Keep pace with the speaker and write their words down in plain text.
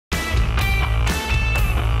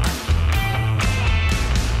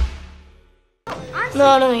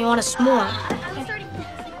No, you want a s'more.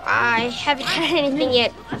 I haven't had anything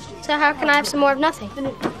yet, so how can I have some more of nothing?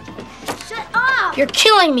 Shut up! You're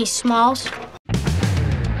killing me, Smalls.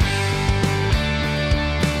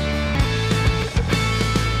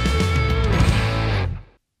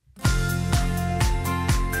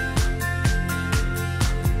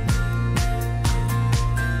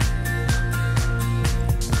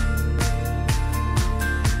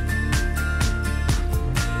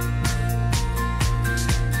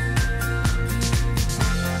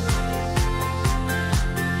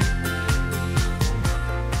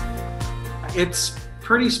 It's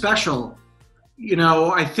pretty special. You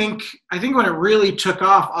know, I think when it really took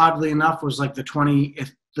off, oddly enough, was like the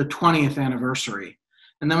 20th anniversary.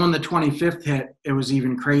 And then when the 25th hit, it was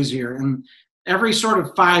even crazier. And every sort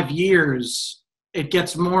of 5 years, it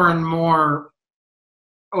gets more and more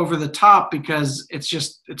over the top because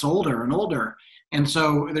it's older and older. And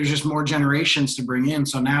so there's just more generations to bring in.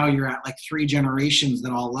 So now you're at like 3 generations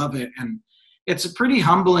that all love it. And it's a pretty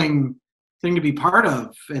humbling thing to be part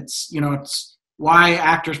of. It's why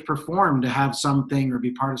actors perform, to have something or be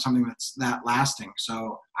part of something that's that lasting.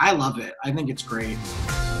 So I love it. I think it's great.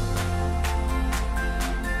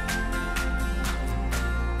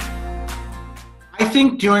 I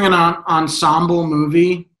think doing an ensemble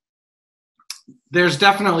movie, there's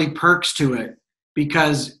definitely perks to it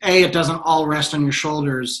because A, it doesn't all rest on your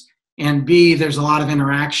shoulders, and B, there's a lot of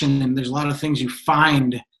interaction and there's a lot of things you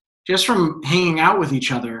find just from hanging out with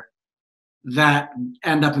each other that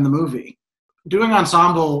end up in the movie. Doing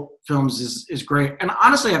ensemble films is great. And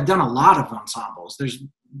honestly, I've done a lot of ensembles. There's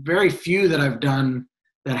very few that I've done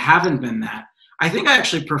that haven't been that. I think I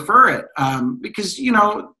actually prefer it because,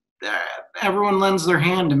 everyone lends their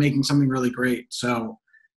hand to making something really great. So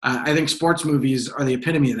I think sports movies are the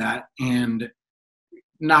epitome of that. And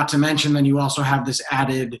not to mention, then you also have this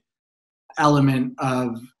added element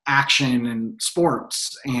of action and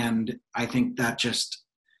sports. And I think that just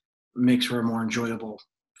makes for a more enjoyable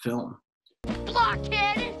film.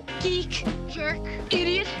 Blockhead! Geek! Jerk!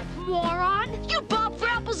 Idiot! Moron! You bob for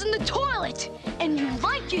apples in the toilet! And you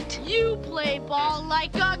like it! You play ball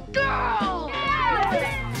like a girl!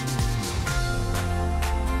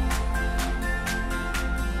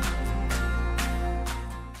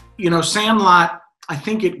 Sandlot, I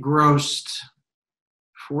think it grossed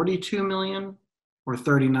 42 million or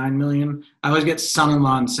 39 million. I always get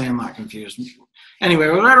Son-in-Law and Sandlot confused. Anyway,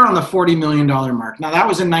 we're right around the $40 million mark. Now, that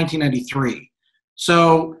was in 1993.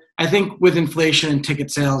 So I think with inflation and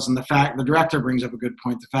ticket sales and the director brings up a good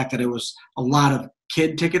point, the fact that it was a lot of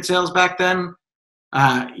kid ticket sales back then,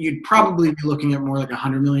 you'd probably be looking at more like a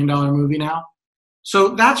 $100 million movie now. So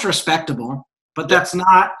that's respectable, but that's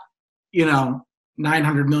not,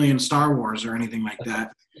 900 million Star Wars or anything like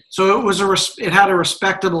that. So it had a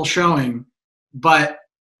respectable showing, but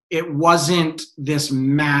it wasn't this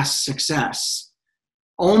mass success.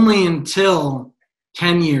 Only until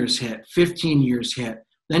 10 years hit, 15 years hit,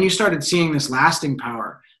 then you started seeing this lasting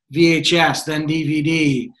power. VHS, then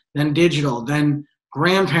DVD, then digital, then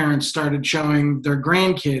grandparents started showing their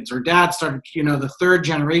grandkids, or dad started, the third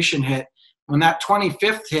generation hit. When that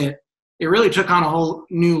 25th hit, it really took on a whole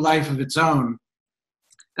new life of its own.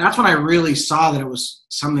 That's when I really saw that it was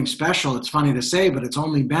something special. It's funny to say, but it's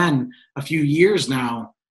only been a few years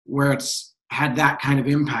now where it's had that kind of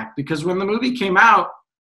impact. Because when the movie came out,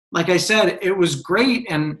 like I said, it was great.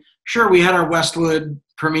 And sure, we had our Westwood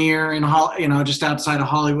premiere in just outside of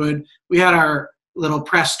Hollywood. We had our little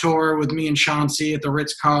press tour with me and Chauncey at the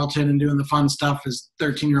Ritz-Carlton and doing the fun stuff as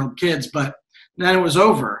 13-year-old kids. But then it was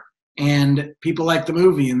over, and people liked the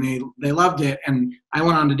movie and they loved it. And I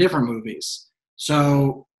went on to different movies.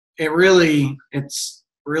 So it's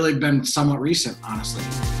really been somewhat recent, honestly.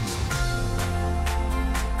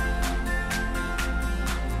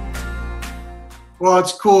 Well,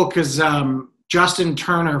 it's cool because Justin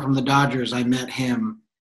Turner from the Dodgers, I met him.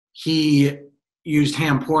 He used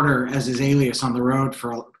Ham Porter as his alias on the road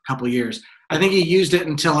for a couple of years. I think he used it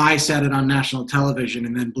until I said it on national television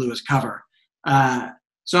and then blew his cover.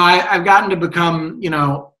 So I've gotten to become,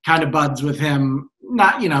 kind of buds with him.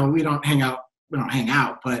 Not, we don't hang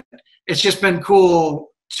out, but it's just been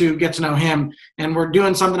cool to get to know him. And we're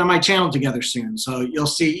doing something on my channel together soon. So you'll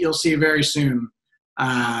see very soon.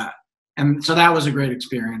 And so that was a great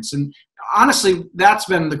experience. And honestly, that's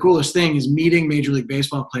been the coolest thing, is meeting Major League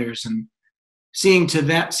Baseball players and seeing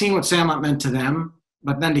what Sandlot meant to them,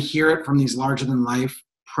 but then to hear it from these larger than life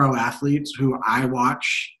pro athletes who I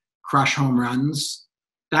watch crush home runs.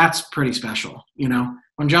 That's pretty special.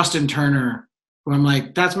 When Justin Turner, who I'm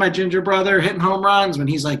like, that's my ginger brother hitting home runs, when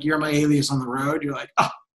he's like, you're my alias on the road, you're like, oh,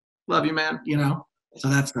 love you, man. So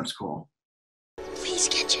that stuff's cool. Please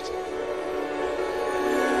catch it.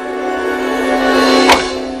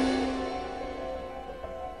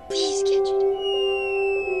 Please catch it.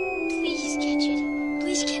 Please catch it.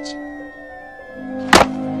 Please catch it.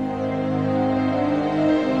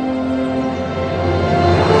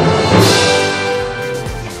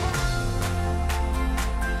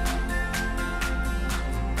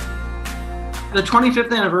 The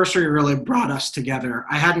 25th anniversary really brought us together.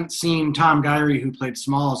 I hadn't seen Tom Gyrie, who played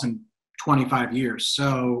Smalls, in 25 years.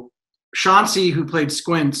 So Chauncey, who played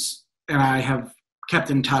Squints, and I have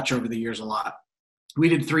kept in touch over the years a lot. We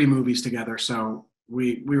did 3 movies together, so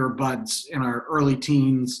we were buds in our early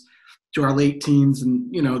teens to our late teens,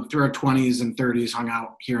 and through our 20s and 30s, hung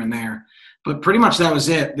out here and there. But pretty much that was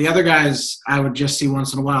it. The other guys I would just see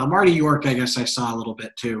once in a while. Marty York, I guess I saw a little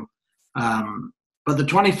bit too. But the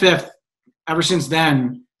 25th, ever since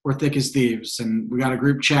then, we're thick as thieves, and we got a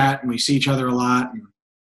group chat, and we see each other a lot.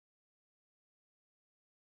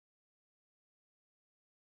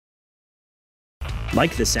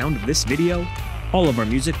 Like the sound of this video? All of our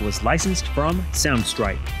music was licensed from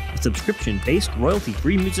Soundstripe, a subscription-based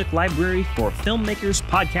royalty-free music library for filmmakers,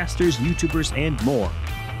 podcasters, YouTubers, and more.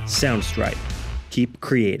 Soundstripe. Keep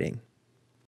creating.